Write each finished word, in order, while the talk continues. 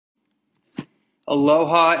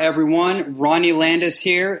Aloha, everyone. Ronnie Landis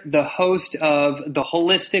here, the host of the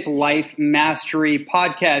Holistic Life Mastery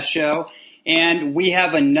podcast show. And we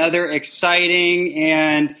have another exciting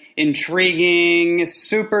and intriguing,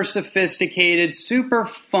 super sophisticated, super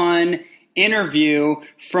fun interview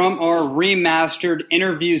from our remastered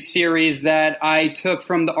interview series that I took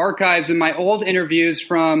from the archives in my old interviews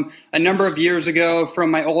from a number of years ago from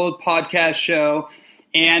my old podcast show.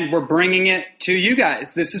 And we're bringing it to you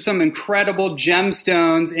guys. This is some incredible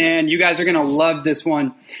gemstones, and you guys are going to love this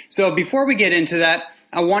one. So before we get into that,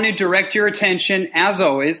 I want to direct your attention, as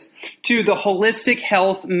always, to the Holistic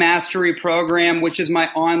Health Mastery Program, which is my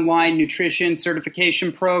online nutrition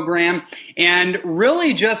certification program, and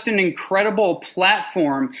really just an incredible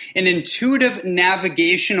platform, an intuitive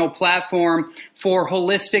navigational platform for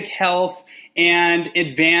holistic health and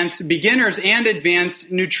advanced beginners and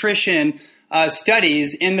advanced nutrition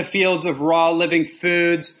studies in the fields of raw living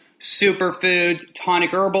foods, superfoods,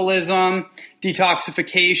 tonic herbalism,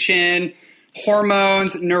 detoxification,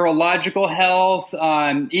 hormones, neurological health,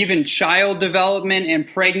 even child development and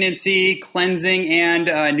pregnancy, cleansing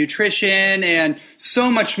and nutrition, and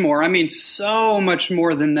so much more. I mean, so much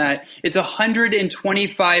more than that. It's a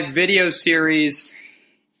 125 video series,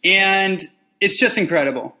 and it's just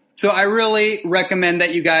incredible. So I really recommend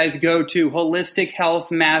that you guys go to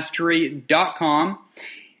holistichealthmastery.com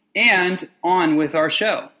and on with our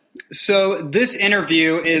show. So this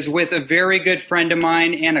interview is with a very good friend of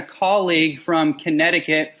mine and a colleague from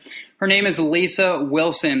Connecticut. Her name is Lisa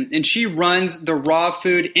Wilson, and she runs the Raw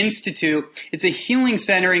Food Institute. It's a healing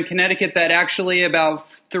center in Connecticut that actually about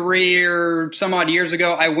 3 or some odd years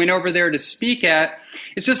ago I went over there to speak at.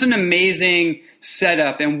 It's just an amazing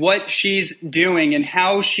setup, and what she's doing and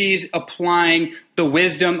how she's applying the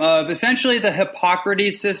wisdom of essentially the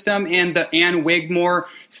Hippocrates system and the Ann Wigmore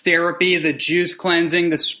therapy, the juice cleansing,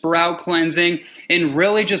 the sprout cleansing, and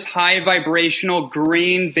really just high vibrational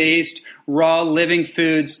green-based raw living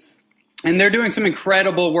foods. And they're doing some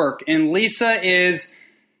incredible work. And Lisa is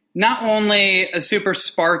not only a super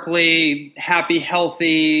sparkly, happy,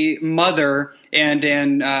 healthy mother and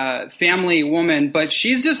family woman, but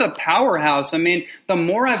she's just a powerhouse. I mean, the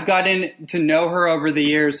more I've gotten to know her over the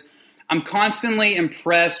years, I'm constantly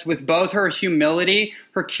impressed with both her humility,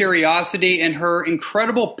 her curiosity, and her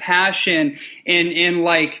incredible passion in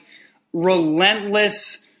like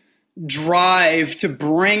relentless drive to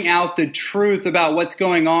bring out the truth about what's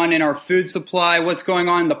going on in our food supply, what's going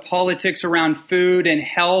on in the politics around food and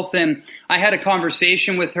health. And I had a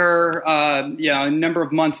conversation with her a number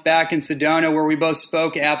of months back in Sedona where we both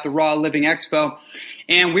spoke at the Raw Living Expo.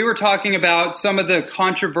 And we were talking about some of the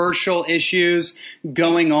controversial issues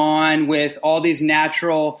going on with all these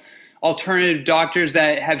natural alternative doctors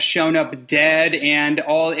that have shown up dead and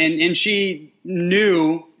she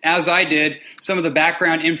knew, as I did, some of the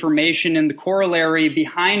background information and the corollary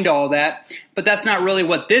behind all that. But that's not really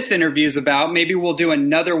what this interview is about. Maybe we'll do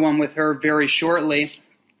another one with her very shortly.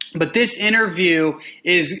 But this interview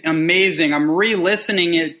is amazing. I'm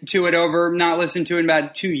re-listening to it over, not listened to it in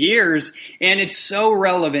about 2 years, and it's so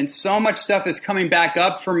relevant. So much stuff is coming back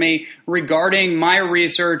up for me regarding my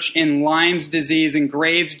research in Lyme's disease and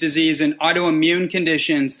Graves' disease and autoimmune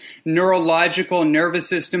conditions, neurological, nervous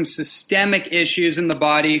system, systemic issues in the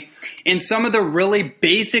body, and some of the really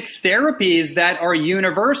basic therapies that are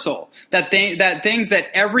universal, that things that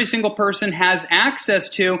every single person has access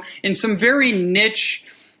to in some very niche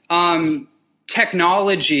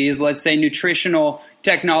technologies, let's say nutritional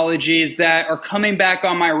technologies that are coming back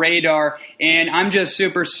on my radar. And I'm just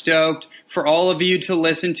super stoked for all of you to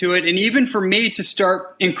listen to it. And even for me to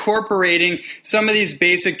start incorporating some of these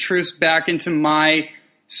basic truths back into my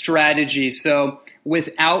strategy. So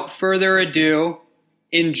without further ado,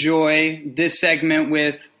 enjoy this segment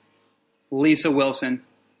with Lisa Wilson.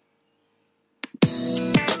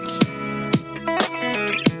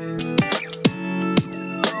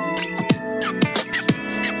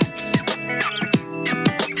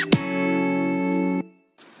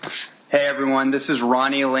 Hey everyone, this is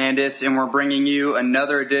Ronnie Landis, and we're bringing you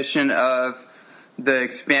another edition of the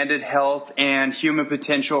Expanded Health and Human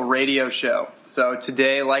Potential radio show. So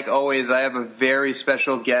today, like always, I have a very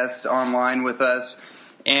special guest online with us,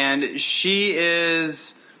 and she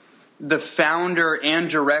is the founder and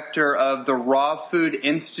director of the Raw Food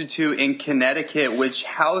Institute in Connecticut, which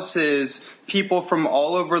houses people from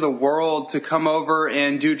all over the world to come over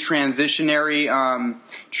and do transitionary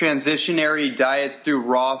diets through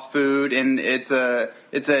raw food. And it's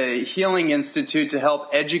a healing institute to help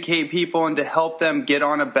educate people and to help them get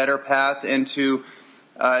on a better path and to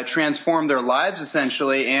transform their lives,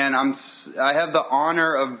 essentially. And I have the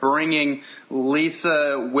honor of bringing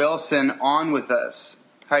Lisa Wilson on with us.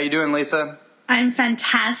 How are you doing, Lisa? I'm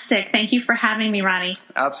fantastic. Thank you for having me, Ronnie.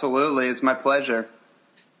 Absolutely. It's my pleasure.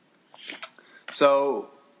 So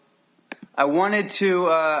I wanted to,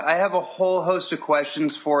 I have a whole host of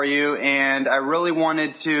questions for you, and I really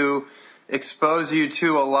wanted to expose you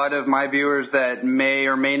to a lot of my viewers that may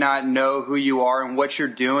or may not know who you are and what you're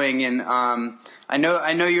doing. And I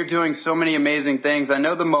know you're doing so many amazing things. I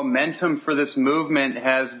know the momentum for this movement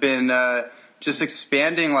has been just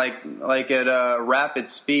expanding like at a rapid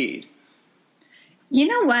speed. You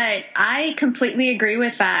know what? I completely agree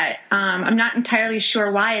with that. I'm not entirely sure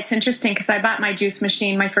why. It's interesting because I bought my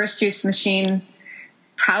first juice machine,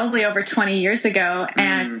 probably over 20 years ago,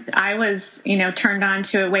 and I was, turned on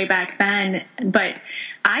to it way back then. But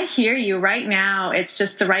I hear you right now. It's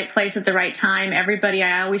just the right place at the right time. Everybody,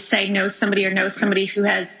 I always say, knows somebody who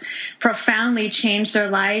has profoundly changed their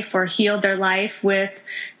life or healed their life with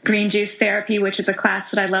green juice therapy, which is a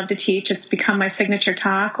class that I love to teach. It's become my signature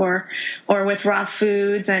talk, or with raw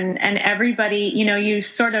foods, and everybody, you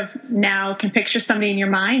sort of now can picture somebody in your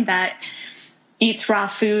mind that eats raw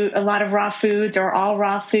food, a lot of raw foods or all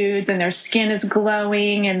raw foods, and their skin is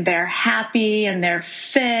glowing and they're happy and they're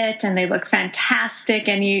fit and they look fantastic.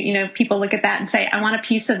 And people look at that and say, I want a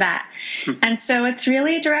piece of that. And so it's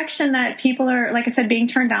really a direction that people are, like I said, being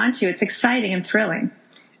turned on to. It's exciting and thrilling.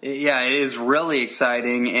 Yeah, it is really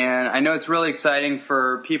exciting, and I know it's really exciting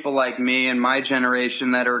for people like me and my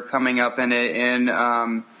generation that are coming up in it,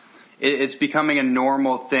 and it's becoming a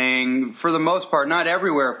normal thing for the most part. Not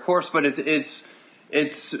everywhere, of course, but it's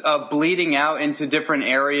bleeding out into different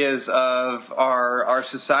areas of our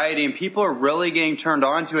society, and people are really getting turned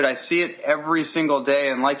on to it. I see it every single day,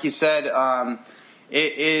 and like you said,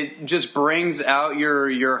 it just brings out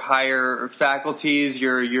your higher faculties.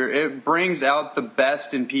 It brings out the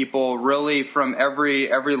best in people, really, from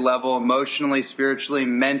every level, emotionally, spiritually,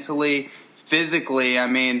 mentally, physically. I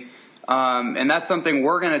mean, and that's something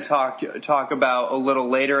we're going to talk about a little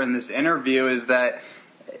later in this interview, is that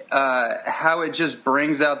how it just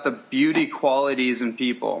brings out the beauty qualities in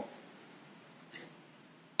people.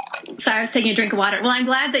 Sorry, I was taking a drink of water. Well, I'm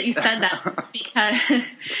glad that you said that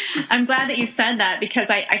because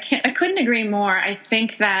I couldn't agree more. I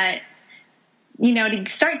think that, to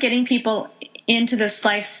start getting people into this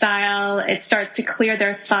lifestyle, it starts to clear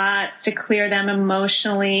their thoughts, to clear them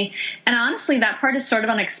emotionally. And honestly, that part is sort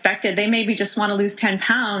of unexpected. They maybe just want to lose 10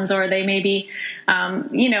 pounds, or they maybe,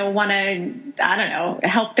 want to,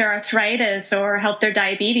 help their arthritis or help their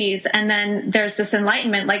diabetes. And then there's this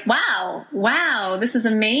enlightenment, like, wow, this is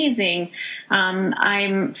amazing.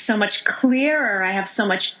 I'm so much clearer. I have so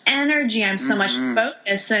much energy. I'm so much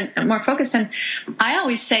more focused. And I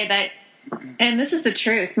always say that, and this is the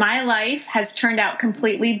truth, my life has turned out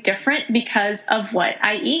completely different because of what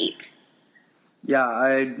I eat. Yeah,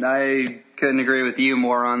 I couldn't agree with you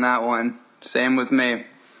more on that one. Same with me.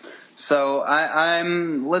 So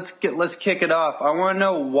let's kick it off. I want to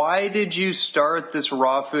know, why did you start this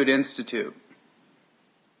Raw Food Institute?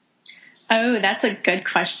 Oh, that's a good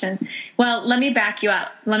question. Well, let me back you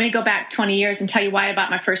up. Let me go back 20 years and tell you why I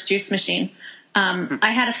bought my first juice machine.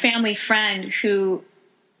 I had a family friend who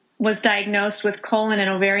was diagnosed with colon and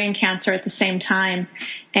ovarian cancer at the same time.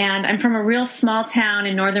 And I'm from a real small town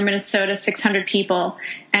in northern Minnesota, 600 people,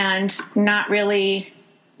 and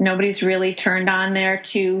nobody's really turned on there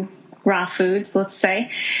to raw foods, let's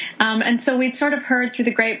say. And so we'd sort of heard through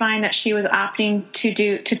the grapevine that she was opting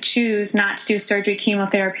to choose not to do surgery,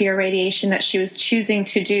 chemotherapy, or radiation, that she was choosing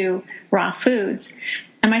to do raw foods.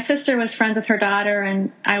 And my sister was friends with her daughter,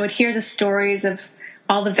 and I would hear the stories of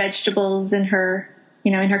all the vegetables in her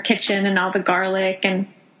kitchen and all the garlic. And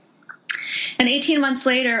 18 months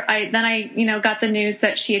later, I got the news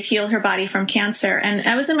that she had healed her body from cancer. And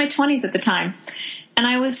I was in my 20s at the time. And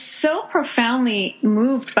I was so profoundly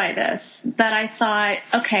moved by this that I thought,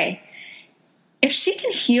 okay, if she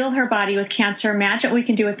can heal her body with cancer, imagine what we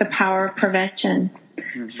can do with the power of prevention.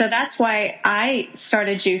 Mm-hmm. So that's why I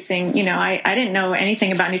started juicing. I didn't know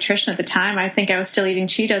anything about nutrition at the time. I think I was still eating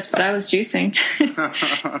Cheetos, but I was juicing.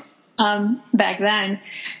 Back then,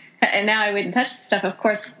 and now I wouldn't touch the stuff, of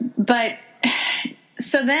course. But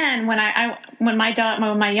so then, when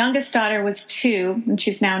my youngest daughter was 2, and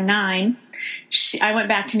she's now 9, I went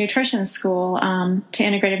back to nutrition school, to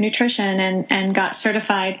integrative nutrition, and got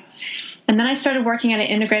certified. And then I started working at an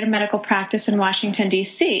integrative medical practice in Washington,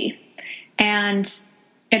 D.C. And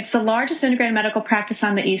it's the largest integrative medical practice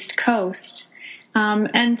on the East Coast.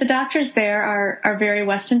 And the doctors there are very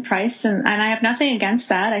Weston priced, and I have nothing against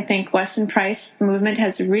that. I think Weston price movement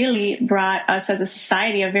has really brought us as a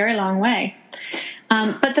society a very long way.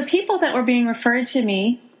 But the people that were being referred to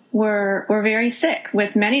me were very sick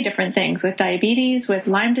with many different things, with diabetes, with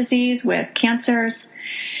Lyme disease, with cancers.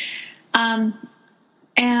 And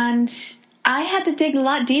I had to dig a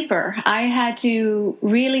lot deeper. I had to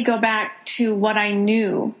really go back to what I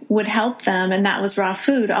knew would help them, and that was raw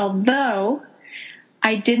food, although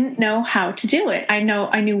I didn't know how to do it. I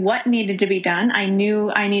knew what needed to be done. I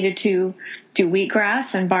knew I needed to do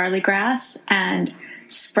wheatgrass and barley grass and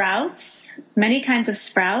sprouts, many kinds of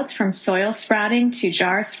sprouts, from soil sprouting to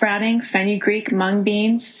jar sprouting, fenugreek, mung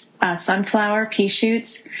beans, sunflower, pea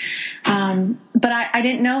shoots. But I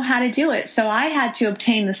didn't know how to do it. So I had to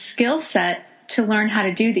obtain the skill set to learn how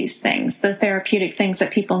to do these things, the therapeutic things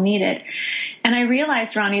that people needed. And I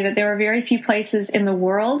realized, Ronnie, that there were very few places in the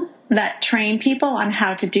world that train people on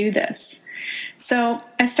how to do this. So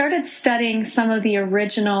I started studying some of the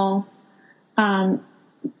original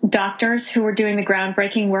doctors who were doing the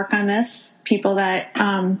groundbreaking work on this, people that,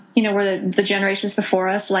 were the generations before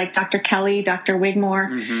us, like Dr. Kelly, Dr.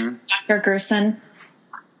 Wigmore, Dr. Gerson.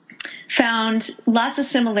 Found lots of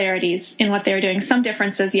similarities in what they were doing. Some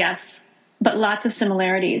differences, yes, but lots of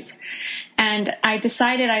similarities. And I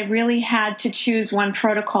decided I really had to choose one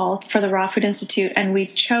protocol for the Raw Food Institute, and we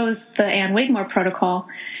chose the Ann Wigmore protocol.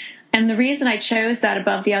 And the reason I chose that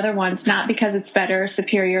above the other ones, not because it's better or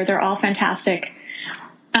superior, they're all fantastic,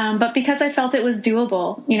 but because I felt it was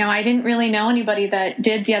doable. I didn't really know anybody that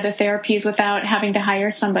did the other therapies without having to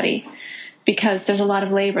hire somebody, because there's a lot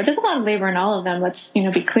of labor. There's a lot of labor in all of them. Let's,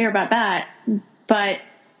 be clear about that. But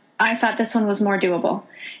I thought this one was more doable.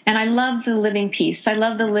 And I love the living piece. I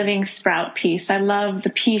love the living sprout piece. I love the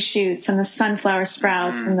pea shoots and the sunflower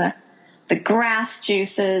sprouts and the grass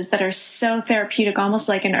juices that are so therapeutic, almost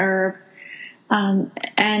like an herb.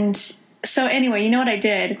 And so anyway, you know what I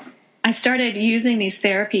did? I started using these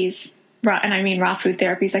therapies, and I mean raw food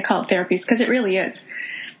therapies. I call it therapies because it really is,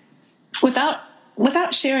 without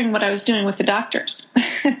sharing what I was doing with the doctors.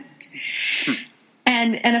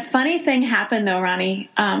 And a funny thing happened, though, Ronnie.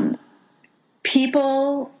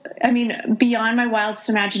 People, beyond my wildest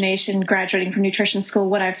imagination, graduating from nutrition school,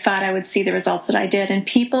 what I thought I would see the results that I did, and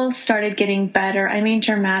people started getting better.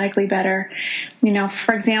 Dramatically better.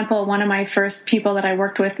 For example, one of my first people that I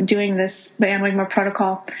worked with doing this, the Ann Wigmore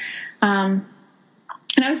protocol, and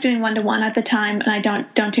I was doing 1-to-1 at the time, and I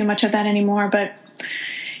don't do much of that anymore, but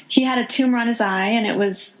he had a tumor on his eye, and it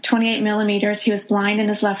was 28 millimeters. He was blind in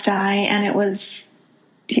his left eye, and it was,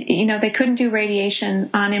 they couldn't do radiation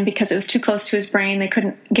on him because it was too close to his brain. They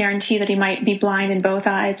couldn't guarantee that he might be blind in both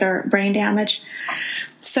eyes or brain damage.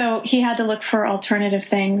 So he had to look for alternative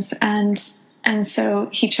things, and so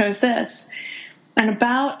he chose this. And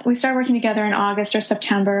we started working together in August or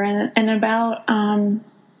September, and about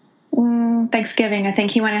Thanksgiving, I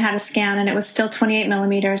think, he went and had a scan, and it was still 28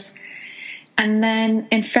 millimeters. And then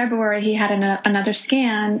in February, he had another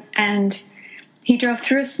scan, and he drove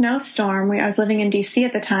through a snowstorm. I was living in D.C.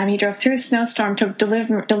 at the time. He drove through a snowstorm to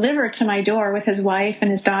deliver to my door with his wife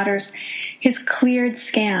and his daughters his cleared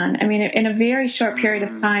scan. In a very short period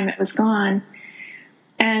of time, it was gone.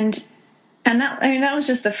 And that was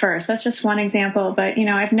just the first. That's just one example. But,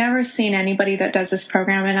 I've never seen anybody that does this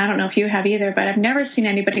program, and I don't know if you have either, but I've never seen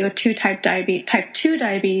anybody with type 2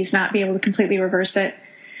 diabetes not be able to completely reverse it.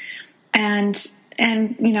 And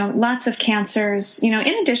lots of cancers, in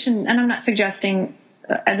addition, and I'm not suggesting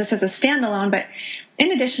this as a standalone, but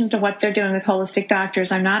in addition to what they're doing with holistic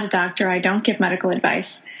doctors, I'm not a doctor. I don't give medical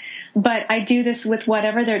advice, but I do this with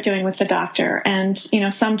whatever they're doing with the doctor. And,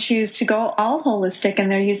 some choose to go all holistic,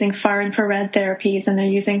 and they're using far infrared therapies, and they're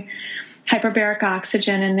using hyperbaric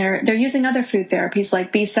oxygen, and they're using other food therapies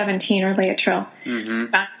like B17 or Laetrile,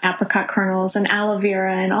 apricot kernels and aloe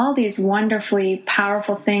vera, and all these wonderfully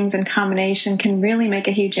powerful things in combination can really make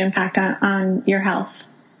a huge impact on your health.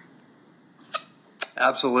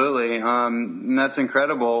 Absolutely. That's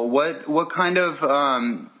incredible. What kind of,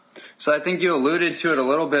 so I think you alluded to it a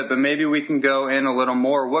little bit, but maybe we can go in a little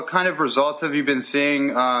more. What kind of results have you been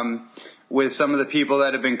seeing with some of the people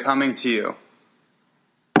that have been coming to you?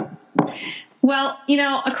 Well,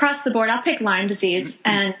 across the board, I'll pick Lyme disease,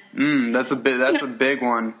 and that's a big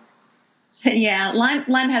one. Yeah,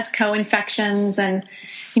 Lyme has co-infections, and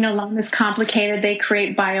Lyme is complicated. They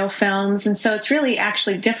create biofilms, and so it's really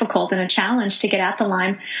actually difficult and a challenge to get at the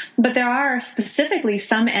Lyme. But there are specifically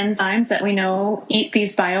some enzymes that we know eat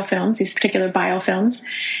these biofilms, these particular biofilms.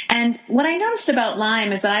 And what I noticed about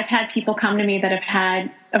Lyme is that I've had people come to me that have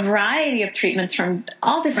had a variety of treatments from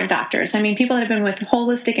all different doctors. I mean, people that have been with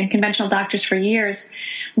holistic and conventional doctors for years.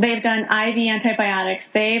 They've done IV antibiotics.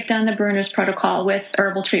 They've done the Brunner's protocol with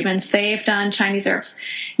herbal treatments. They've done Chinese herbs.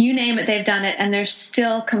 You name it, they've done it. And they're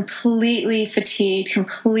still completely fatigued,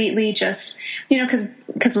 completely just,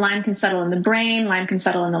 because Lyme can settle in the brain, Lyme can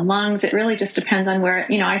settle in the lungs. It really just depends on where,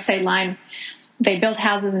 I say Lyme, they build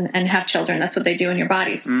houses and have children. That's what they do in your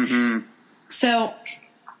bodies. Mm-hmm. So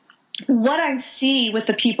what I see with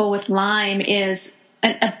the people with Lyme is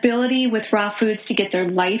an ability with raw foods to get their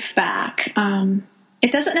life back.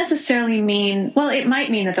 It doesn't necessarily mean, well, it might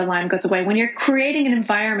mean that the Lyme goes away. When you're creating an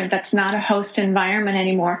environment that's not a host environment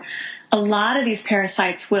anymore, a lot of these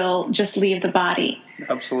parasites will just leave the body.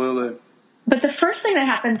 Absolutely. But the first thing that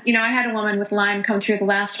happens, I had a woman with Lyme come through the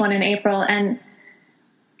last one in April, and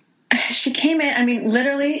she came in,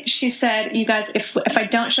 literally, she said, you guys, if I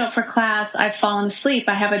don't show up for class, I've fallen asleep.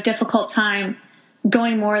 I have a difficult time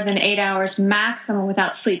going more than 8 hours maximum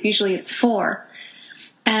without sleep. Usually it's 4.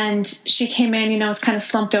 And she came in, was kind of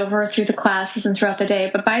slumped over through the classes and throughout the day.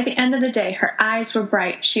 But by the end of the day, her eyes were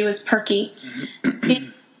bright. She was perky. She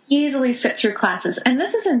could easily sit through classes. And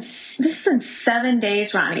this is in 7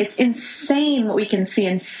 days, Ronnie. It's insane what we can see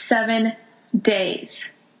in 7 days.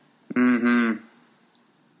 Mm-hmm.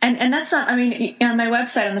 And that's not, on my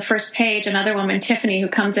website on the first page, another woman, Tiffany, who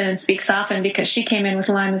comes in and speaks often because she came in with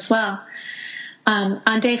Lyme as well.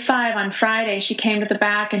 On day 5, on Friday, she came to the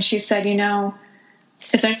back and she said,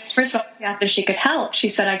 first of all, she asked if she could help. She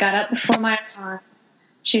said, I got up before my alarm.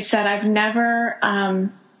 She said, that's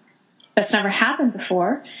never happened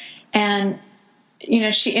before. And,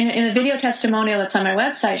 she, in the video testimonial that's on my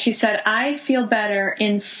website, she said, I feel better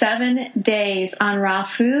in 7 days on raw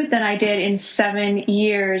food than I did in 7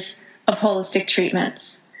 years of holistic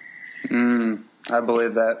treatments. I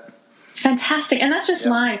believe that. It's fantastic. And that's just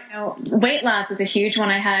Lyme. Weight loss is a huge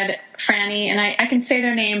one. I had Franny, and I can say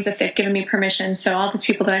their names if they've given me permission. So all these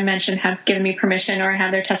people that I mentioned have given me permission or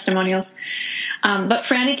have their testimonials. But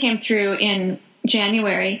Franny came through in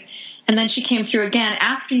January, and then she came through again.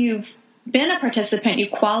 After you've been a participant, you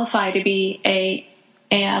qualify to be a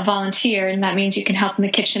volunteer, and that means you can help in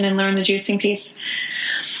the kitchen and learn the juicing piece.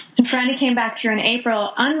 And Franny came back through in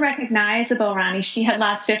April, unrecognizable, Ronnie. She had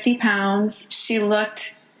lost 50 pounds. She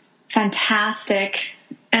looked fantastic.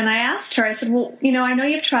 And I asked her, I said, well, I know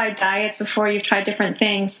you've tried diets before, you've tried different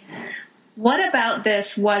things. What about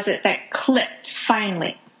this was it that clicked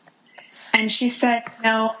finally? And she said,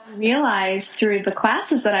 I realized through the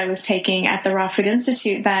classes that I was taking at the Raw Food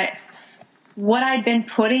Institute that what I'd been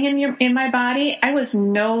putting in my body, I was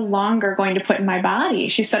no longer going to put in my body.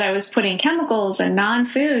 She said I was putting chemicals and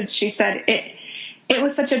non-foods. She said it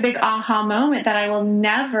was such a big aha moment that I will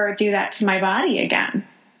never do that to my body again.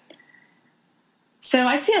 So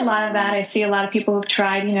I see a lot of that. I see a lot of people who've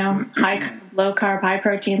tried, high carb, low carb, high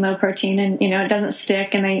protein, low protein, and, it doesn't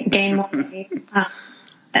stick and they gain more weight.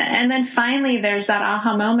 And then finally there's that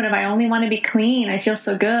aha moment of I only want to be clean. I feel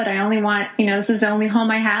so good. I only want, this is the only home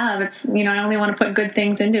I have. It's, I only want to put good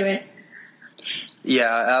things into it.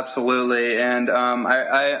 Yeah, absolutely. And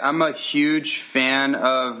I'm a huge fan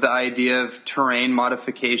of the idea of terrain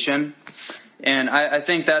modification. And I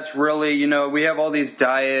think that's really, we have all these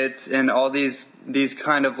diets and all these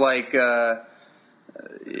kind of like, I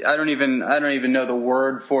don't even know the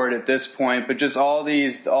word for it at this point, but just all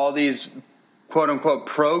these quote unquote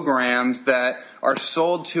programs that are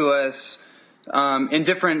sold to us in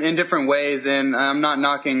different ways. And I'm not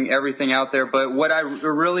knocking everything out there, but what I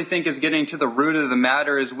really think is getting to the root of the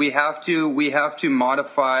matter is we have to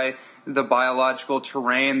modify the biological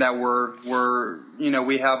terrain that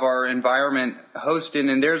we have our environment hosted.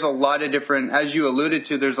 And there's a lot of different, as you alluded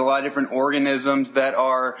to, there's a lot of different organisms that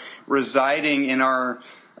are residing in our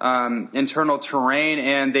internal terrain,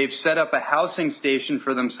 and they've set up a housing station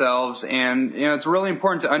for themselves. And it's really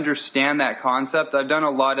important to understand that concept. I've done a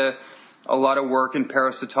lot of work in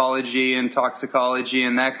parasitology and toxicology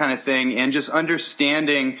and that kind of thing, and just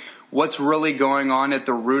understanding what's really going on at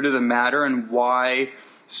the root of the matter and why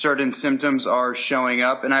certain symptoms are showing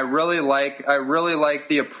up. And I really like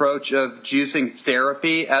the approach of juicing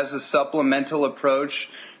therapy as a supplemental approach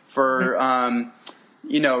for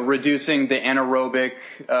reducing the anaerobic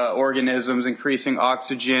organisms, increasing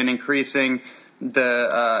oxygen, increasing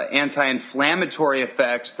the anti-inflammatory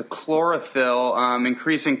effects, the chlorophyll,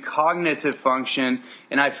 increasing cognitive function.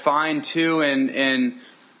 And I find too, in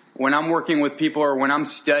when I'm working with people or when I'm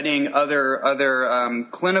studying other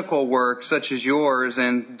clinical work such as yours,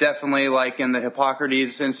 and definitely like in the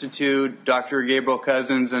Hippocrates Institute, Dr. Gabriel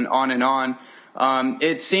Cousens, and on,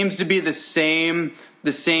 it seems to be the same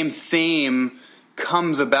theme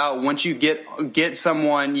comes about once you get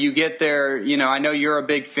someone, you get there. You know, I know you're a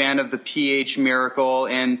big fan of the pH miracle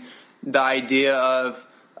and the idea of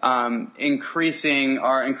increasing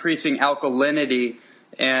alkalinity.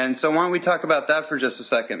 And so why don't we talk about that for just a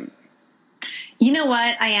second? You know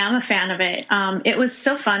what? I am a fan of it. It was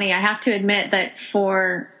so funny. I have to admit that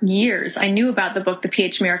for years I knew about the book, The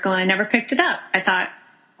pH Miracle, and I never picked it up. I thought,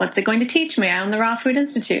 what's it going to teach me? I own the Raw Food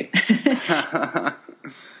Institute.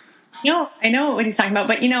 I know what he's talking about,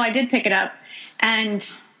 but I did pick it up. And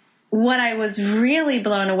what I was really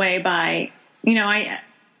blown away by,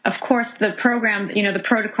 of course, the program, the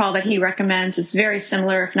protocol that he recommends is very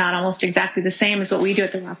similar, if not almost exactly the same as what we do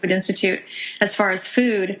at the Raw Food Institute as far as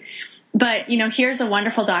food. But, here's a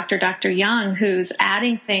wonderful doctor, Dr. Young, who's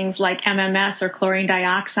adding things like MMS or chlorine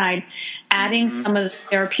dioxide, adding some of the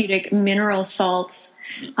therapeutic mineral salts,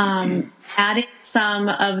 adding some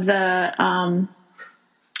of the,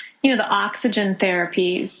 the oxygen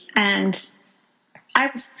therapies. And I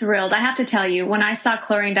was thrilled. I have to tell you, when I saw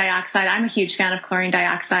chlorine dioxide, I'm a huge fan of chlorine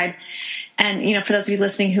dioxide. And, for those of you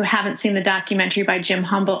listening who haven't seen the documentary by Jim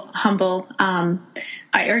Humble,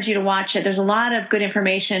 I urge you to watch it. There's a lot of good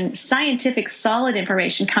information, scientific, solid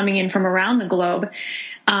information coming in from around the globe.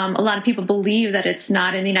 A lot of people believe that it's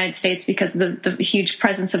not in the United States because of the huge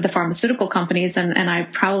presence of the pharmaceutical companies, and I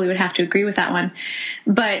probably would have to agree with that one.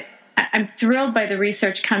 But I'm thrilled by the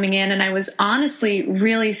research coming in, and I was honestly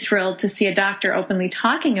really thrilled to see a doctor openly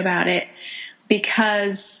talking about it,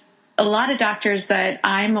 because a lot of doctors that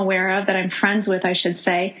I'm aware of, that I'm friends with, I should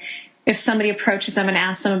say, if somebody approaches them and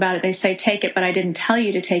asks them about it, they say, take it, but I didn't tell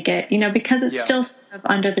you to take it, because it's still sort of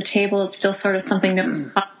under the table. It's still sort of something no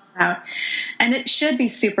one's talking about. And it should be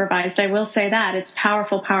supervised. I will say that. It's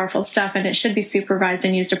powerful, powerful stuff, and it should be supervised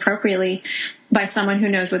and used appropriately by someone who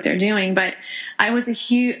knows what they're doing. But I was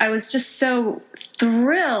just so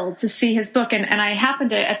thrilled to see his book. And I happened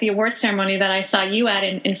to, at the award ceremony that I saw you at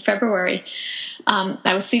in February,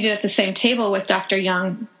 I was seated at the same table with Dr.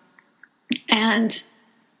 Young, and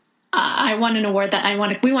I won an award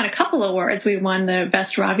we won a couple awards. We won the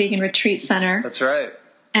Best Raw Vegan Retreat Center. That's right.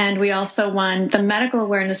 And we also won the medical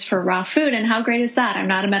awareness for raw food. And how great is that? I'm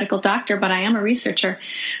not a medical doctor, but I am a researcher.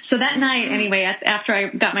 So that night, anyway, after I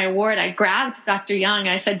got my award, I grabbed Dr. Young and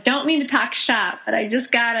I said, don't mean to talk shop, but I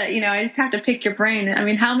just gotta, I just have to pick your brain. I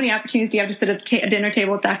mean, how many opportunities do you have to sit at the dinner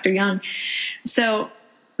table with Dr. Young? So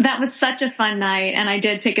that was such a fun night, and I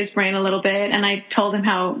did pick his brain a little bit, and I told him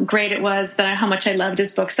how great it was, how much I loved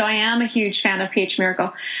his book. So I am a huge fan of pH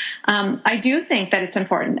Miracle. I do think that it's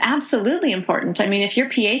important, absolutely important. I mean, if your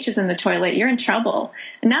pH is in the toilet, you're in trouble.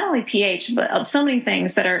 And not only pH, but so many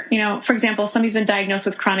things that are, for example, somebody's been diagnosed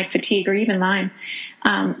with chronic fatigue or even Lyme.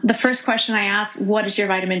 The first question I ask, what is your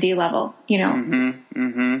vitamin D level?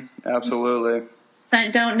 Absolutely. Absolutely.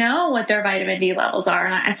 Don't know what their vitamin D levels are.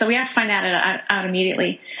 And so we have to find that out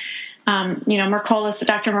immediately. Dr.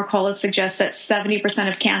 Mercola suggests that 70%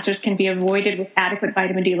 of cancers can be avoided with adequate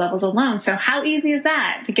vitamin D levels alone. So how easy is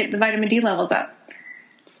that to get the vitamin D levels up?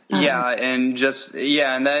 And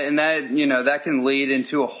that can lead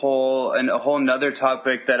into a whole nother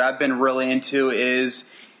topic that I've been really into is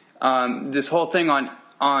this whole thing on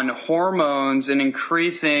hormones and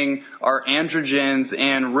increasing our androgens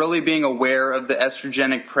and really being aware of the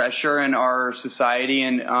estrogenic pressure in our society.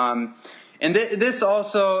 And this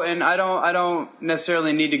also, and I don't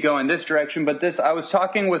necessarily need to go in this direction, but I was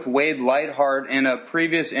talking with Wade Lightheart in a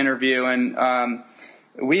previous interview, and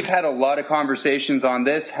we've had a lot of conversations on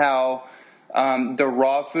this, how the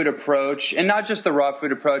raw food approach, and not just the raw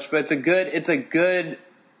food approach, but it's a good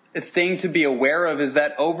thing to be aware of, is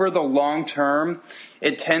that over the long term,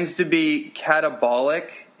 it tends to be catabolic.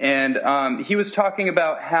 And he was talking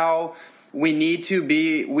about how we need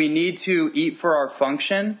to eat for our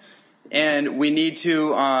function, and we need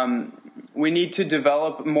to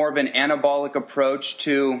develop more of an anabolic approach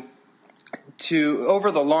to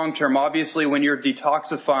over the long term. Obviously, when you're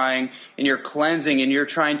detoxifying and you're cleansing and you're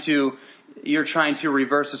trying to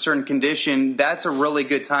reverse a certain condition, that's a really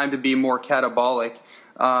good time to be more catabolic.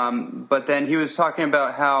 But then he was talking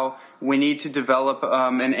about how we need to develop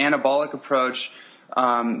an anabolic approach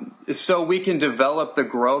so we can develop the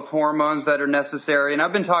growth hormones that are necessary. And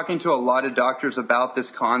I've been talking to a lot of doctors about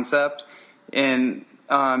this concept and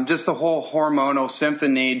just the whole hormonal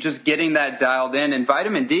symphony, just getting that dialed in. And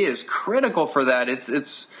vitamin D is critical for that.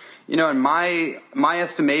 It's in my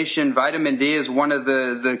estimation, vitamin D is one of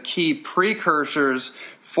the key precursors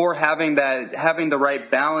for having the right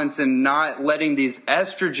balance and not letting these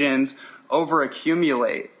estrogens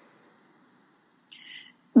overaccumulate.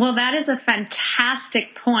 Well, that is a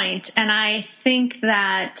fantastic point. And I think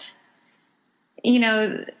that you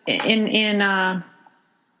know, in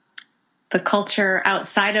the culture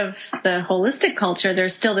outside of the holistic culture,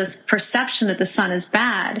 there's still this perception that the sun is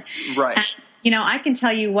bad. Right. And, you know, I can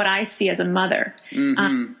tell you what I see as a mother.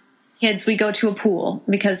 Mm-hmm. Kids, we go to a pool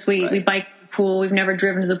because we bike the pool. We've never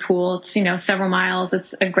driven to the pool. It's, you know, several miles.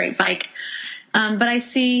 It's a great bike. But I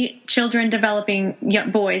see children developing,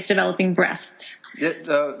 boys developing breasts.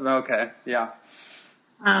 Okay. Yeah.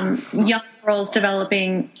 Young girls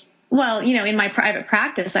developing, well, you know, in my private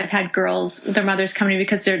practice, I've had girls, their mothers come to me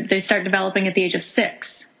because they start developing at the age of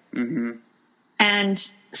 6. Mm-hmm.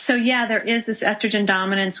 And so, yeah, there is this estrogen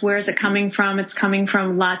dominance. Where is it coming from? It's coming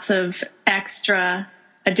from lots of extra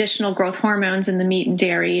additional growth hormones in the meat and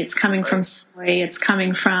dairy. It's coming from soy. It's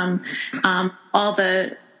coming from all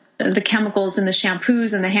the chemicals in the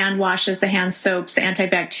shampoos and the hand washes, the hand soaps, the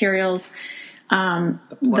antibacterials, the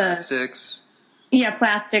plastics.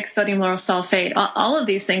 Plastics, sodium lauryl sulfate. All of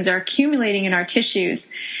these things are accumulating in our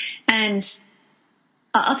tissues. And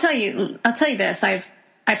I'll tell you this.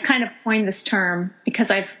 I've kind of coined this term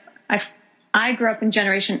because I grew up in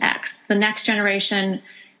Generation X. The next generation,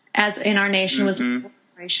 as in our nation, was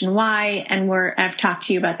Generation Y, and I've talked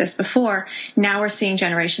to you about this before. Now we're seeing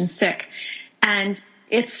Generation Sick, and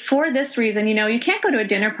it's for this reason. You know, you can't go to a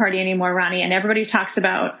dinner party anymore, Ronnie, and everybody talks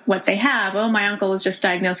about what they have. Oh, my uncle was just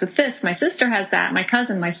diagnosed with this. My sister has that. My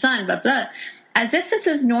cousin, my son, blah, blah. As if this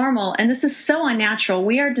is normal, and this is so unnatural.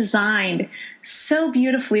 We are designed so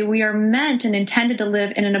beautifully. We are meant and intended to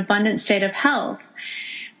live in an abundant state of health.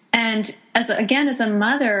 And as a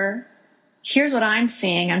mother, here's what I'm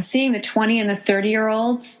seeing. I'm seeing the 20 and the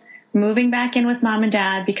 30-year-olds moving back in with mom and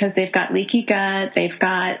dad because they've got leaky gut, they've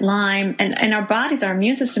got Lyme, and our bodies, our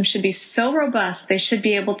immune system should be so robust, they should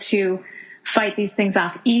be able to fight these things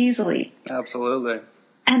off easily. Absolutely.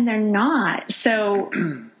 And they're not. So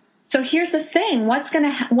here's the thing. What's going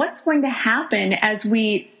to happen as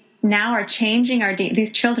we now are changing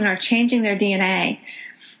these children are changing their DNA,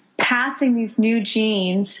 passing these new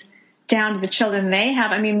genes down to the children they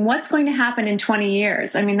have. I mean, what's going to happen in 20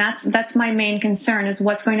 years? I mean, that's my main concern, is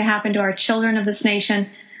what's going to happen to our children of this nation,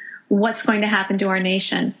 what's going to happen to our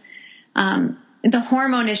nation. The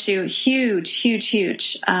hormone issue,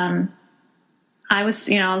 huge. I was,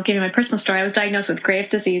 I'll give you my personal story. I was diagnosed with Graves'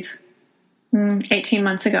 disease 18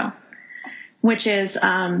 months ago, which is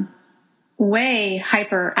way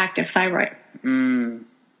hyperactive thyroid. I'm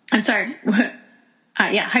sorry.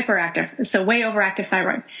 Hyperactive. So way overactive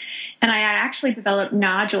thyroid. And I actually developed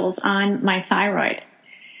nodules on my thyroid.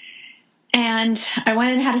 And I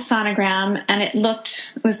went and had a sonogram, and it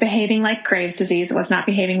was behaving like Graves' disease. It was not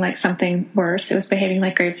behaving like something worse. It was behaving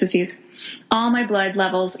like Graves' disease. All my blood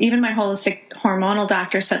levels, even my holistic hormonal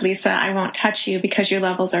doctor said, Lisa, I won't touch you because your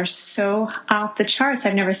levels are so off the charts.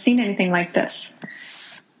 I've never seen anything like this.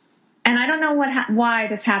 And I don't know why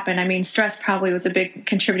this happened. I mean, stress probably was a big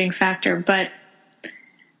contributing factor, but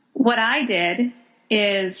what I did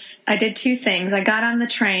is I did 2 things. I got on the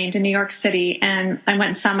train to New York City, and I went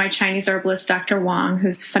and saw my Chinese herbalist, Dr. Wang,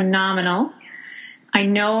 who's phenomenal. I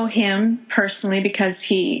know him personally because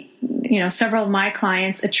several of my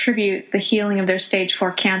clients attribute the healing of their stage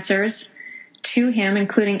 4 cancers to him,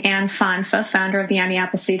 including Anne Fanfa, founder of the Annie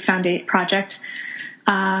Appleseed Project,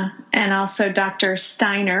 and also Dr.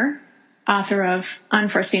 Steiner, author of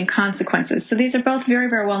Unforeseen Consequences. So these are both very,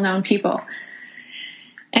 very well-known people.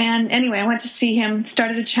 And anyway, I went to see him,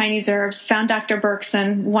 started a Chinese herbs, found Dr.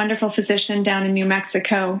 Berkson, wonderful physician down in New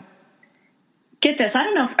Mexico. Get this. I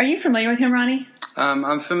don't know. Are you familiar with him, Ronnie?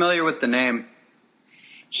 I'm familiar with the name.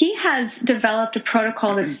 He has developed a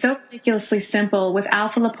protocol that's so ridiculously simple with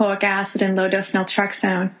alpha-lipoic acid and low-dose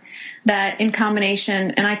naltrexone that in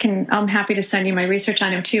combination, and I'm happy to send you my research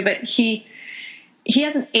on him too, but he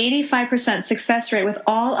has an 85% success rate with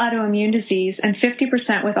all autoimmune disease and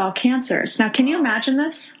 50% with all cancers. Now, can you imagine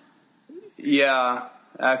this? Yeah,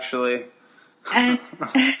 actually. And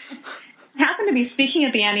I happened to be speaking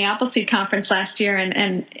at the Annie Appleseed conference last year,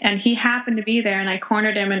 and he happened to be there, and I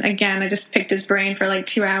cornered him, and again, I just picked his brain for like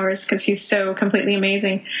 2 hours because he's so completely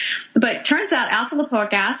amazing. But turns out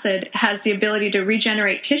alpha-lipoic acid has the ability to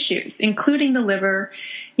regenerate tissues, including the liver,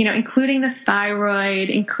 including the thyroid,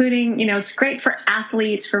 including, it's great for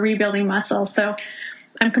athletes, for rebuilding muscle. So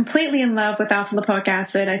I'm completely in love with alpha-lipoic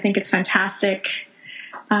acid. I think it's fantastic.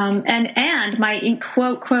 And my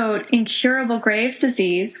quote, incurable Graves'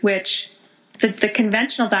 disease, which the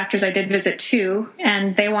conventional doctors I did visit too,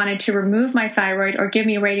 and they wanted to remove my thyroid or give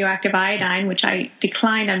me radioactive iodine, which I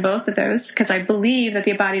declined on both of those because I believe that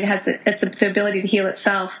the body has the ability to heal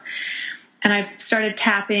itself. And I started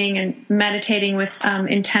tapping and meditating with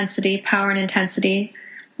intensity, power and intensity,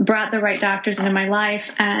 brought the right doctors into my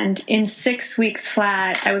life. And in 6 weeks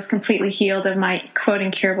flat, I was completely healed of my quote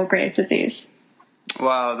incurable Graves' disease.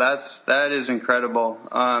 Wow, that is incredible.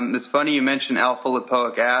 It's funny you mentioned alpha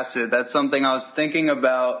lipoic acid. That's something I was thinking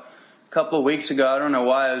about a couple of weeks ago. I don't know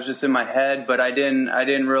why, it was just in my head, but I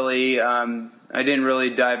didn't really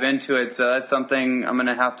dive into it. So that's something I'm going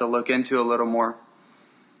to have to look into a little more.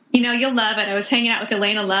 You know, you'll love it. I was hanging out with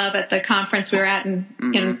Elena Love at the conference we were at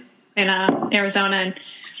in Arizona, and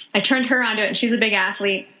I turned her onto it, and she's a big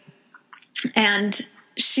athlete, and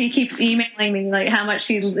she keeps emailing me like how much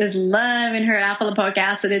she is loving her alpha lipoic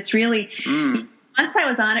acid. It's really, once I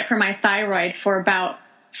was on it for my thyroid for about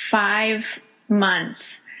 5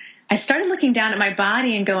 months, I started looking down at my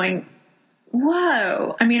body and going,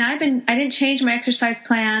 whoa. I mean, I didn't change my exercise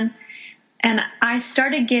plan, and I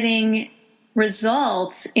started getting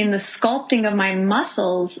results in the sculpting of my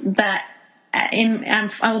muscles that I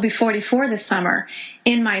will be 44 this summer,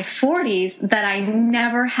 in my 40s, that I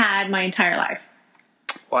never had my entire life.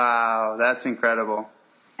 Wow, that's incredible.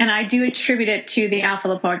 And I do attribute it to the alpha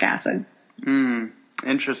lipoic acid.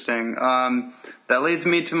 Interesting. That leads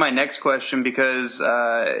me to my next question, because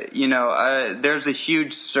there's a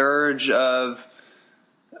huge surge of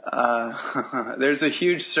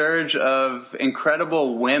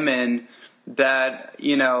incredible women that,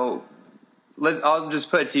 I'll just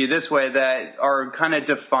put it to you this way, that are kind of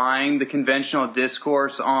defying the conventional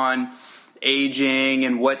discourse on aging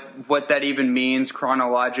and what that even means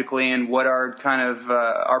chronologically, and what our kind of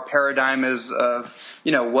our paradigm is of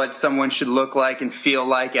what someone should look like and feel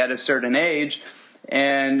like at a certain age.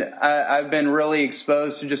 And I've been really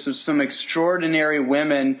exposed to just some extraordinary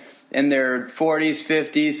women in their 40s,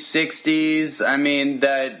 50s, 60s. I mean,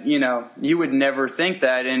 that, you would never think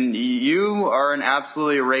that. And you are an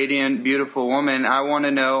absolutely radiant, beautiful woman. I want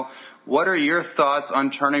to know, what are your thoughts on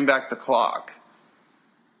turning back the clock?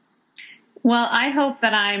 Well, I hope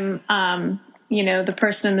that I'm, the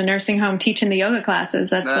person in the nursing home teaching the yoga classes.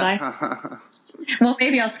 That's what well,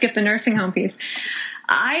 maybe I'll skip the nursing home piece.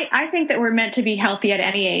 I think that we're meant to be healthy at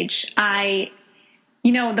any age.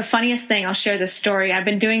 The funniest thing, I'll share this story. I've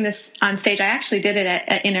been doing this on stage. I actually did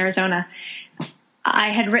it in Arizona. I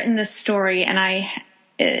had written this story, and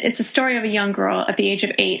it's a story of a young girl at the age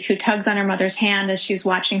of 8 who tugs on her mother's hand as she's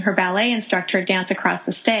watching her ballet instructor dance across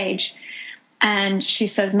the stage. And she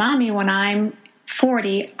says, "Mommy, when I'm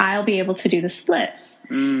 40, I'll be able to do the splits."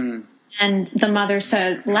 And the mother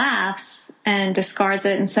laughs and discards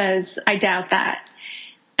it and says, "I doubt that."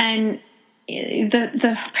 And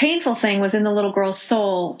the painful thing was, in the little girl's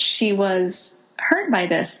soul, she was hurt by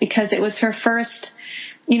this, because it was her first,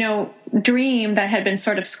 dream that had been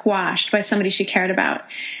sort of squashed by somebody she cared about.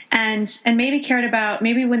 And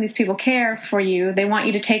maybe when these people care for you, they want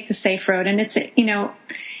you to take the safe road. And it's,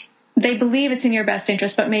 they believe it's in your best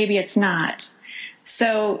interest, but maybe it's not.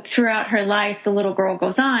 So throughout her life, the little girl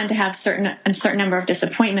goes on to have a certain number of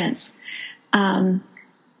disappointments.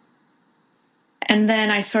 And then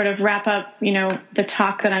I sort of wrap up, the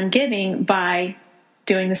talk that I'm giving by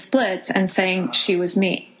doing the splits and saying she was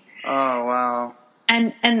me. Oh, wow.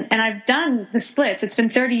 And I've done the splits. It's been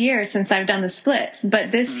 30 years since I've done the splits.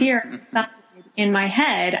 But this year, in my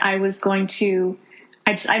head, I was going to...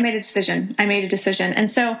 I made a decision. And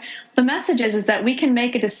so the message is that we can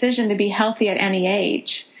make a decision to be healthy at any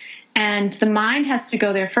age. And the mind has to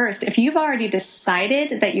go there first. If you've already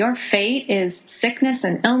decided that your fate is sickness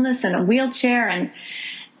and illness and a wheelchair,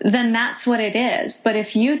 then that's what it is. But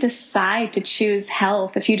if you decide to choose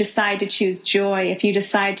health, if you decide to choose joy, if you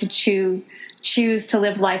decide to choose to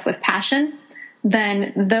live life with passion,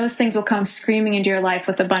 then those things will come screaming into your life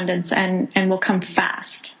with abundance and will come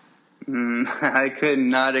fast. I could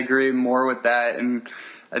not agree more with that, and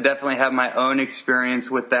I definitely have my own experience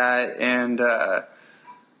with that. And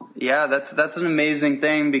that's an amazing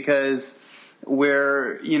thing, because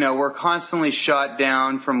we're constantly shot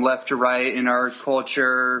down from left to right in our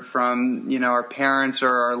culture, from our parents or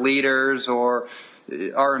our leaders or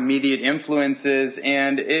our immediate influences,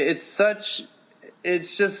 and it's such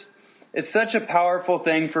a powerful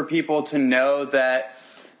thing for people to know that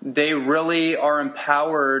they really are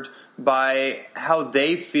empowered by how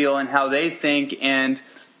they feel and how they think, and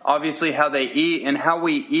obviously how they eat, and how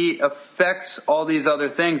we eat affects all these other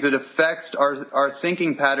things. It affects our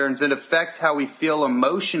thinking patterns. It affects how we feel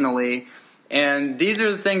emotionally. And these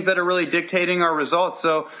are the things that are really dictating our results.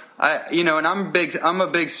 So I'm a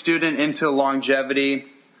big student into longevity,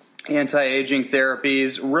 anti-aging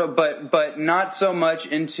therapies, but not so much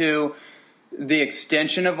into the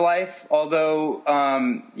extension of life, although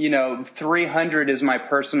 300 is my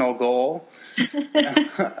personal goal.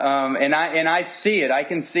 And I see it. I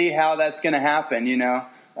can see how that's going to happen,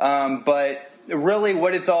 But really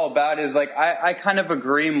what it's all about is like, I kind of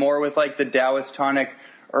agree more with like the Taoist tonic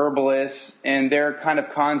herbalists and their kind of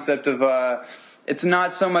concept of, it's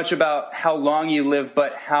not so much about how long you live,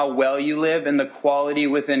 but how well you live and the quality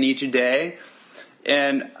within each day.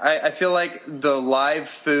 And I feel like the live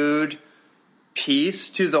food piece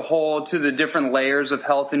to the different layers of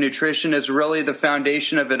health and nutrition is really the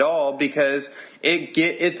foundation of it all, because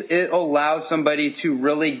it allows somebody to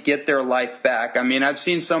really get their life back. I mean, I've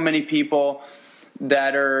seen so many people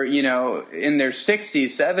that are, you know, in their 60s,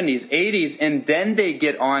 70s, 80s, and then they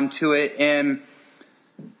get onto it and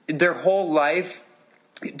their whole life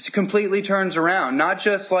completely turns around. Not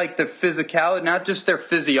just like the physicality, not just their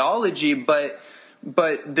physiology, but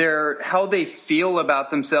their how they feel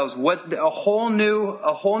about themselves. What a whole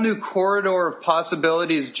new corridor of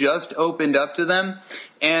possibilities just opened up to them.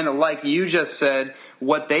 And like you just said,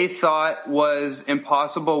 what they thought was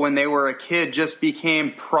impossible when they were a kid just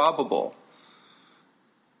became probable.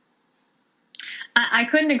 I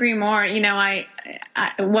couldn't agree more. You know, I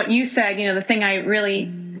what you said, you know, the thing I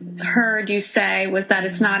really heard you say was that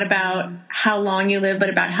it's not about how long you live, but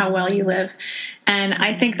about how well you live. And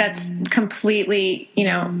I think that's completely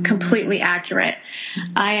accurate.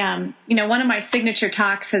 You know, one of my signature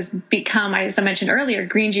talks has become, as I mentioned earlier,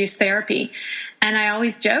 green juice therapy. And I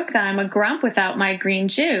always joke that I'm a grump without my green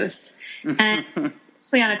juice. And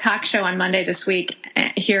actually on a talk show on Monday this week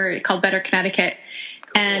here called Better Connecticut.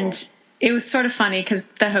 Cool. And it was sort of funny because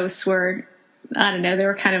the hosts were, I don't know,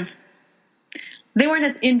 they weren't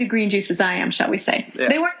as into green juice as I am, shall we say. Yeah.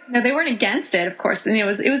 They weren't against it, of course. And it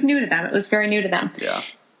was new to them. It was very new to them. Yeah.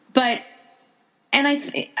 But, and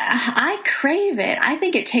I crave it. I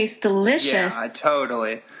think it tastes delicious. Yeah,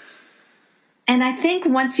 totally. And I think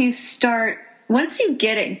once you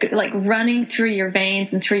get it like running through your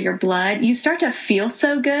veins and through your blood, you start to feel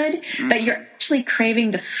so good that you're actually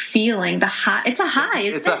craving the feeling, the high. It's a high.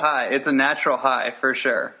 It's a high. It's a natural high for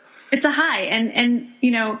sure. It's a high. And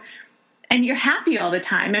you know, and you're happy all the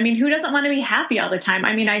time. I mean, who doesn't want to be happy all the time?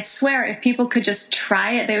 I mean, I swear if people could just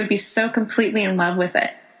try it, they would be so completely in love with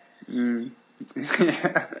it.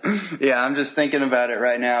 Yeah, I'm just thinking about it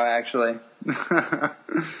right now, actually.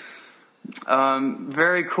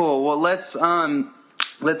 Very cool. Well,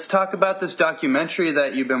 let's talk about this documentary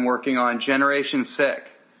that you've been working on, Generation Sick.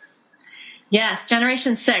 Yes,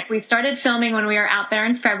 Generation Sick. We started filming when we were out there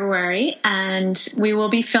in February, and we will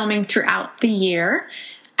be filming throughout the year.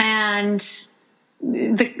 And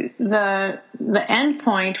the end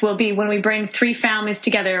point will be when we bring 3 families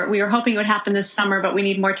together. We were hoping it would happen this summer, but we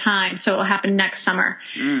need more time, so it will happen next summer.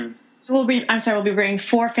 We'll be bringing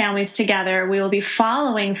 4 families together. We will be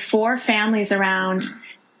following 4 families around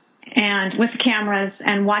and with cameras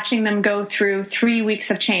and watching them go through 3 weeks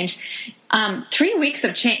of change. 3 weeks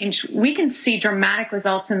of change, we can see dramatic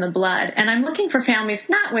results in the blood. And I'm looking for families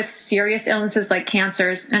not with serious illnesses like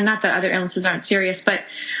cancers, and not that other illnesses aren't serious, but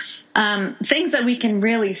things that we can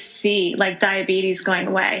really see, like diabetes going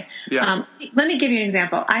away. Yeah. Let me give you an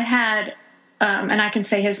example. I had, and I can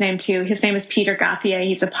say his name too. His name is Peter Gauthier.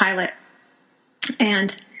 He's a pilot.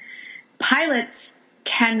 And pilots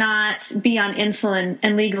cannot be on insulin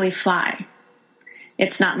and legally fly.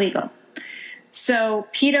 It's not legal. So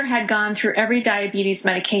Peter had gone through every diabetes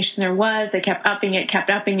medication there was. They kept upping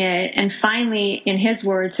it. And finally, in his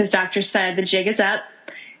words, his doctor said, the jig is up.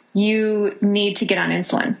 You need to get on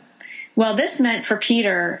insulin. Well, this meant for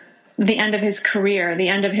Peter the end of his career, the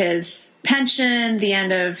end of his pension, the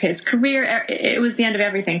end of his career. It was the end of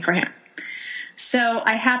everything for him. So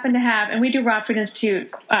I happen to have, and we do Raw Food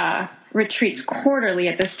Institute retreats quarterly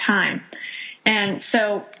at this time. And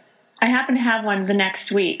so I happen to have one the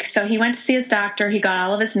next week. So he went to see his doctor. He got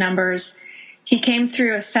all of his numbers. He came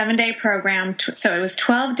through a 7-day program. So it was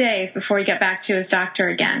 12 days before he got back to his doctor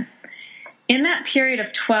again. In that period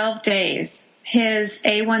of 12 days, his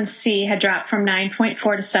A1C had dropped from 9.4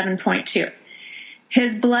 to 7.2.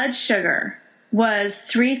 His blood sugar was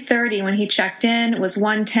 330 when he checked in. It was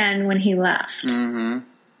 110 when he left. Mm-hmm.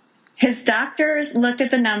 His doctors looked at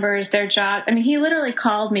the numbers, their job. I mean, he literally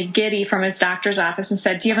called me giddy from his doctor's office and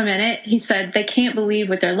said, do you have a minute? He said, they can't believe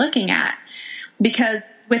what they're looking at. Because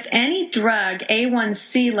with any drug,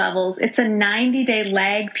 A1C levels, it's a 90-day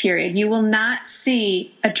lag period. You will not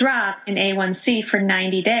see a drop in A1C for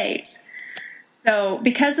 90 days. So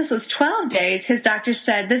because this was 12 days, his doctor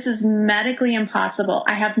said, this is medically impossible.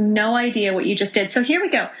 I have no idea what you just did. So here we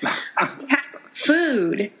go. We have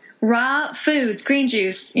food. Raw foods, green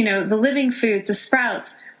juice, you know, the living foods, the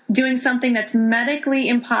sprouts, doing something that's medically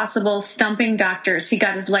impossible, stumping doctors. He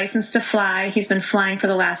got his license to fly. He's been flying for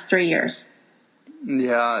the last 3 years.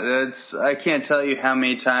 Yeah, I can't tell you how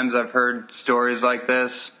many times I've heard stories like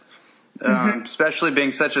this, especially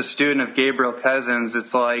being such a student of Gabriel Cousens.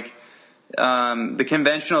 It's like the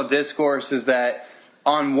conventional discourse is that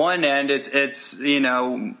on one end, it's we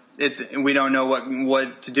don't know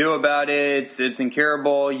what to do about it. It's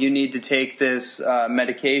incurable. You need to take this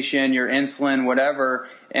medication, your insulin, whatever.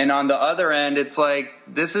 And on the other end, it's like,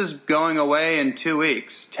 this is going away in 2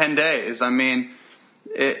 weeks, 10 days. I mean,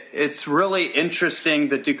 it's really interesting,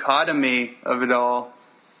 the dichotomy of it all.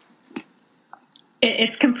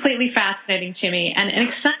 It's completely fascinating to me, and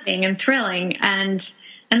exciting and thrilling, and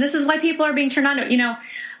this is why people are being turned on to it. You know,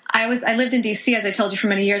 I lived in DC, as I told you, for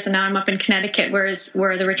many years, and now I'm up in Connecticut, where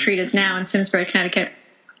the retreat is now, in Simsbury, Connecticut.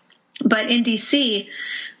 But in DC,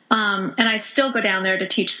 and I still go down there to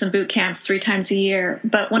teach some boot camps 3 times a year.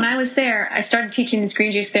 But when I was there, I started teaching these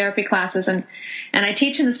green juice therapy classes, and I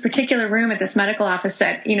teach in this particular room at this medical office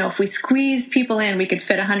that, you know, if we squeeze people in, we could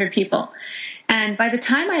fit 100 people. And by the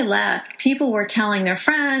time I left, people were telling their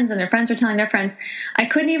friends, and their friends were telling their friends, I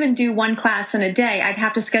couldn't even do 1 class in a day. I'd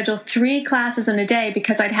have to schedule 3 classes in a day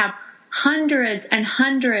because I'd have hundreds and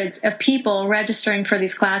hundreds of people registering for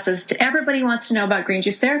these classes. Everybody wants to know about green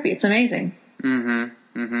juice therapy. It's amazing.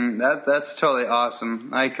 That's totally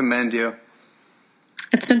awesome. I commend you.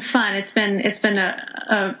 It's been fun. It's been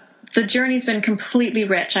the journey's been completely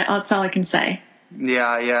rich. That's all I can say.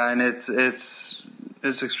 Yeah, and it's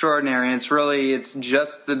extraordinary. It's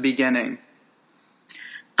just the beginning.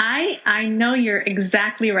 I know you're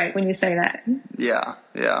exactly right when you say that. Yeah.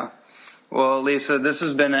 Well, Lisa, this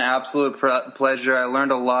has been an absolute pleasure. I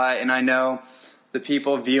learned a lot, and I know the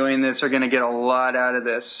people viewing this are going to get a lot out of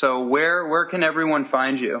this. So where can everyone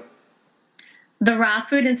find you?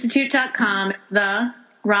 TheRawFoodInstitute.com,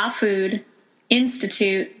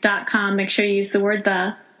 TheRawFoodInstitute.com. Make sure you use the word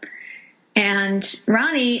 "the." And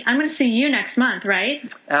Ronnie, I'm going to see you next month, right?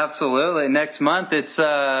 Absolutely. Next month,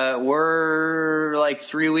 we're like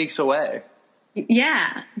 3 weeks away.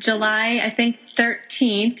 Yeah, July, I think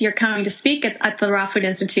 13th, you're coming to speak at the Raw Food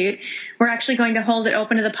Institute. We're actually going to hold it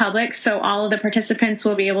open to the public, so all of the participants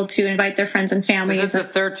will be able to invite their friends and families. Is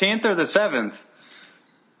it the 13th or the 7th?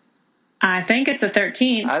 I think it's the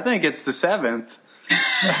 13th. I think it's the 7th.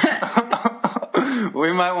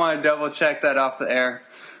 We might want to double check that off the air.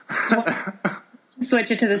 Switch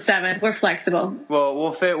it to the 7th. We're flexible. Well,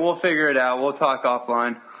 we'll figure it out. We'll talk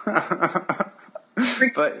offline.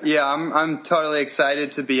 But yeah, I'm totally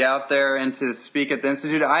excited to be out there and to speak at the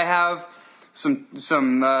Institute. I have some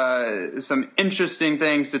interesting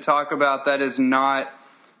things to talk about that is not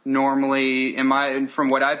normally, from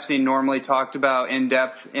what I've seen, normally talked about in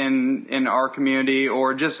depth in our community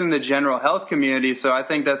or just in the general health community. So I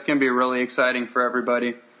think that's going to be really exciting for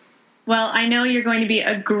everybody. Well, I know you're going to be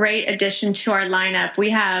a great addition to our lineup. We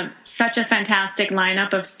have such a fantastic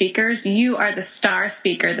lineup of speakers. You are the star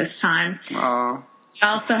speaker this time. Aww. We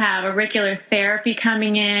also have auricular therapy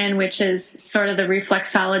coming in, which is sort of the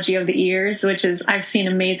reflexology of the ears, which is, I've seen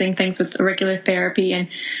amazing things with auricular therapy, and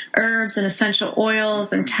herbs and essential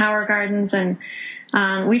oils and tower gardens. And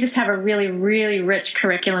we just have a really, really rich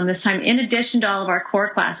curriculum this time, in addition to all of our core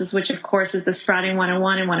classes, which of course is the Sprouting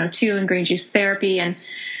 101 and 102 and green juice therapy, and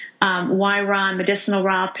why raw, medicinal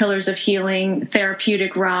raw, pillars of healing,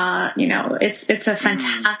 therapeutic raw. You know, it's a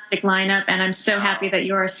fantastic lineup, and I'm so happy that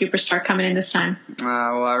you're a superstar coming in this time.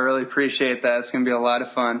 Well, I really appreciate that. It's going to be a lot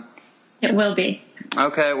of fun. It will be.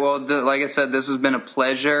 Okay, well, like I said, this has been a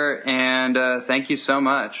pleasure, and thank you so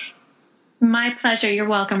much. My pleasure. You're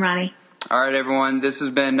welcome, Ronnie. All right, everyone. This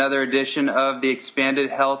has been another edition of the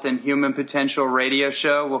Expanded Health and Human Potential Radio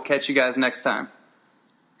Show. We'll catch you guys next time.